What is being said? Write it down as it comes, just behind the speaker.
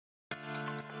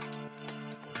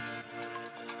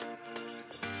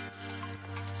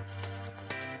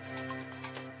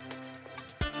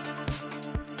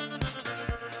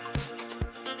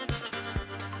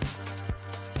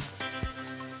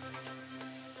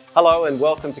Hello and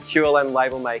welcome to QLM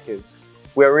Label Makers.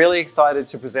 We're really excited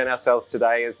to present ourselves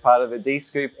today as part of the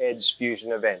DSCOOP Edge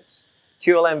Fusion event.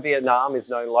 QLM Vietnam is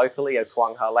known locally as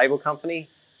Hoang Label Company.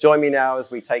 Join me now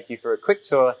as we take you for a quick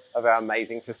tour of our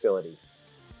amazing facility.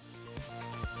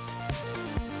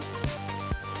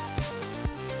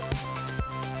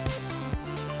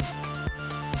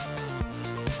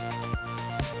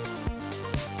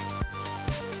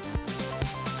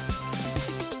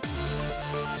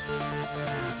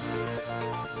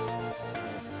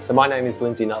 So my name is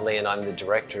Lindsay Nutley and I'm the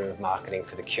Director of Marketing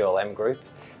for the QLM Group.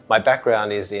 My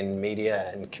background is in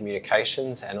media and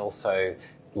communications and also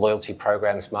loyalty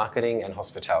programs marketing and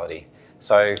hospitality.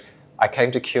 So I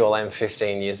came to QLM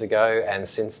 15 years ago and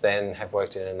since then have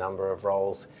worked in a number of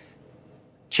roles.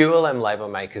 QLM Label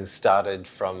Makers started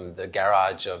from the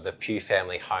garage of the Pugh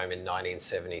family home in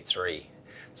 1973.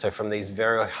 So from these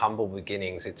very humble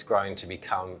beginnings, it's grown to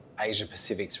become Asia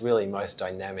Pacific's really most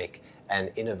dynamic and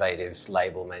innovative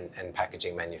label and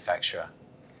packaging manufacturer.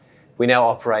 We now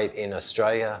operate in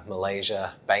Australia,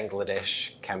 Malaysia,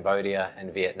 Bangladesh, Cambodia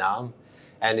and Vietnam,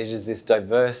 and it is this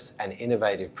diverse and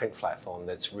innovative print platform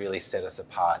that's really set us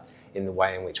apart in the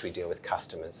way in which we deal with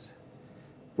customers.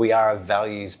 We are a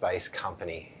values-based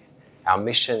company. Our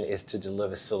mission is to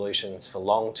deliver solutions for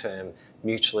long-term,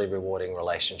 mutually rewarding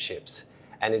relationships,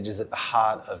 and it is at the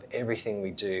heart of everything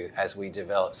we do as we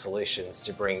develop solutions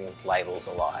to bring labels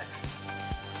alive.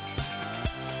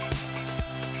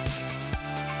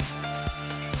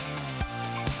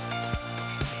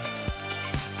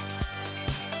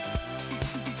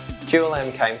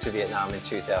 QLM came to Vietnam in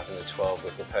 2012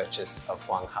 with the purchase of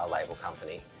Hoang Label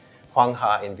Company. Hoang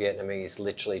in Vietnamese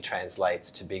literally translates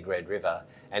to Big Red River,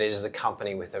 and it is a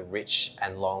company with a rich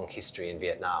and long history in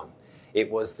Vietnam.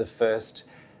 It was the first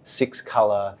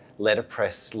 6-colour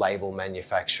letterpress label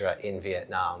manufacturer in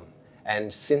Vietnam.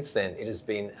 And since then, it has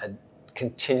been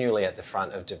continually at the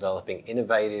front of developing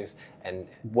innovative and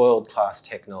world-class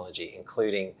technology,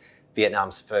 including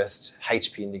Vietnam's first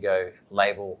HP Indigo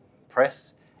label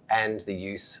press and the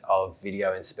use of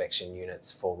video inspection units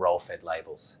for roll-fed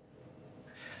labels.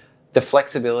 The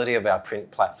flexibility of our print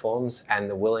platforms and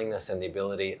the willingness and the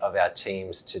ability of our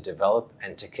teams to develop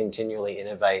and to continually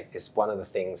innovate is one of the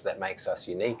things that makes us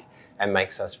unique and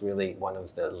makes us really one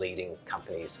of the leading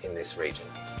companies in this region.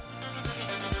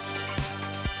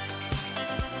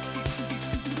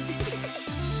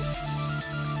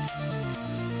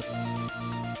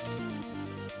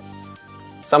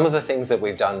 Some of the things that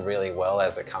we've done really well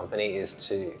as a company is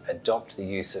to adopt the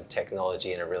use of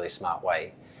technology in a really smart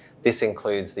way. This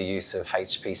includes the use of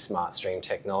HP SmartStream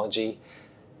technology.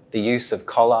 The use of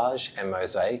collage and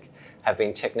mosaic have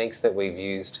been techniques that we've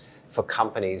used for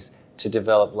companies to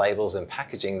develop labels and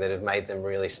packaging that have made them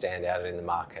really stand out in the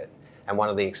market. And one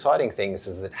of the exciting things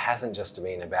is that it hasn't just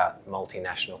been about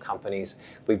multinational companies.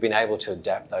 We've been able to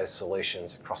adapt those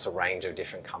solutions across a range of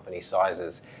different company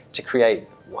sizes to create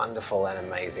wonderful and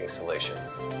amazing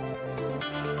solutions.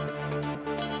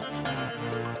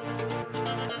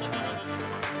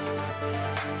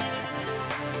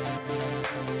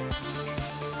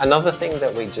 Another thing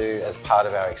that we do as part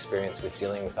of our experience with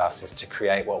dealing with us is to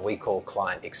create what we call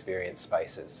client experience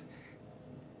spaces.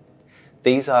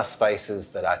 These are spaces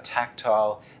that are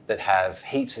tactile, that have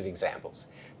heaps of examples.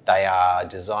 They are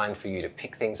designed for you to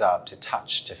pick things up, to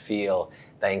touch, to feel.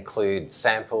 They include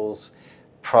samples,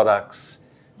 products,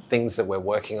 things that we're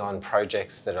working on,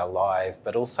 projects that are live,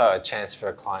 but also a chance for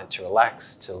a client to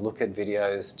relax, to look at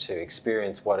videos, to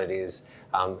experience what it is,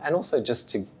 and also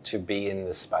just to be in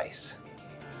the space.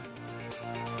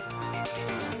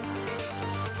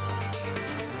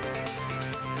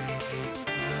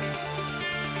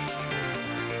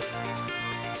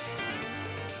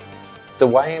 The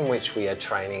way in which we are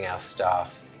training our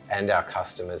staff and our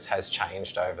customers has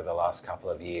changed over the last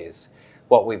couple of years.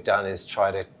 What we've done is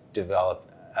try to develop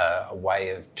a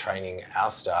way of training our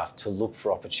staff to look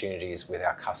for opportunities with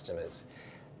our customers.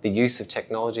 The use of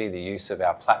technology, the use of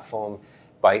our platform,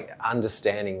 by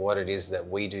understanding what it is that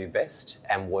we do best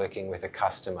and working with a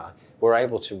customer, we're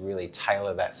able to really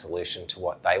tailor that solution to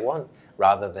what they want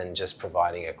rather than just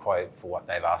providing a quote for what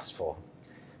they've asked for.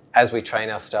 As we train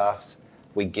our staffs,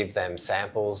 we give them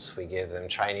samples, we give them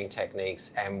training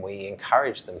techniques, and we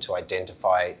encourage them to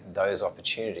identify those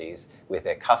opportunities with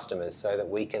their customers so that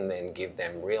we can then give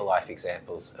them real-life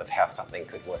examples of how something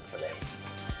could work for them.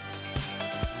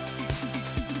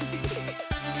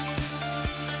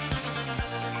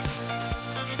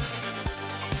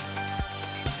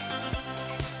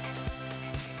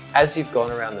 As you've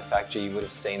gone around the factory, you would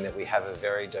have seen that we have a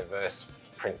very diverse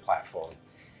print platform.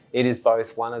 It is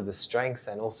both one of the strengths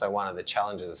and also one of the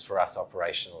challenges for us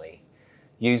operationally.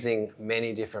 Using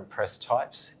many different press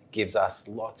types gives us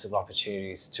lots of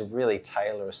opportunities to really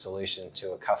tailor a solution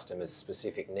to a customer's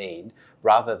specific need,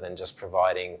 rather than just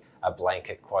providing a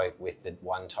blanket quote with the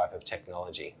one type of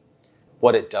technology.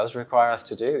 What it does require us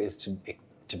to do is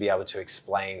to be able to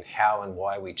explain how and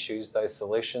why we choose those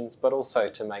solutions, but also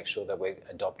to make sure that we're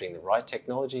adopting the right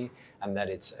technology and that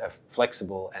it's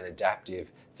flexible and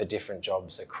adaptive for different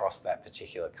jobs across that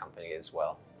particular company as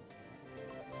well.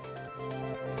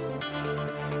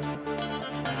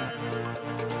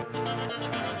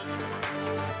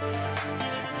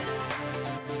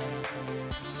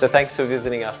 So thanks for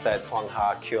visiting us at Hoang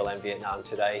QLM Vietnam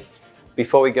today.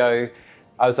 Before we go,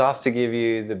 I was asked to give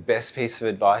you the best piece of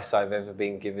advice I've ever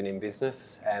been given in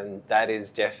business, and that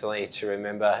is definitely to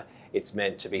remember it's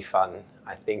meant to be fun.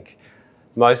 I think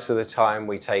most of the time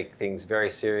we take things very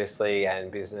seriously,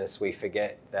 and business, we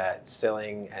forget that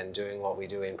selling and doing what we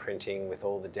do in printing with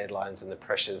all the deadlines and the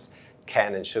pressures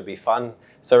can and should be fun.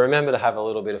 So remember to have a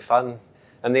little bit of fun.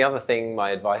 And the other thing,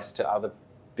 my advice to other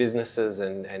businesses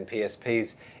and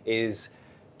PSPs is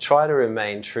try to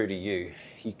remain true to you.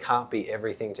 You can't be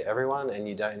everything to everyone, and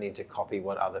you don't need to copy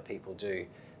what other people do.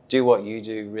 Do what you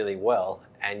do really well,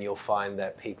 and you'll find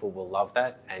that people will love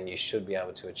that, and you should be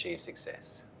able to achieve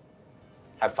success.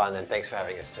 Have fun, and thanks for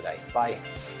having us today. Bye.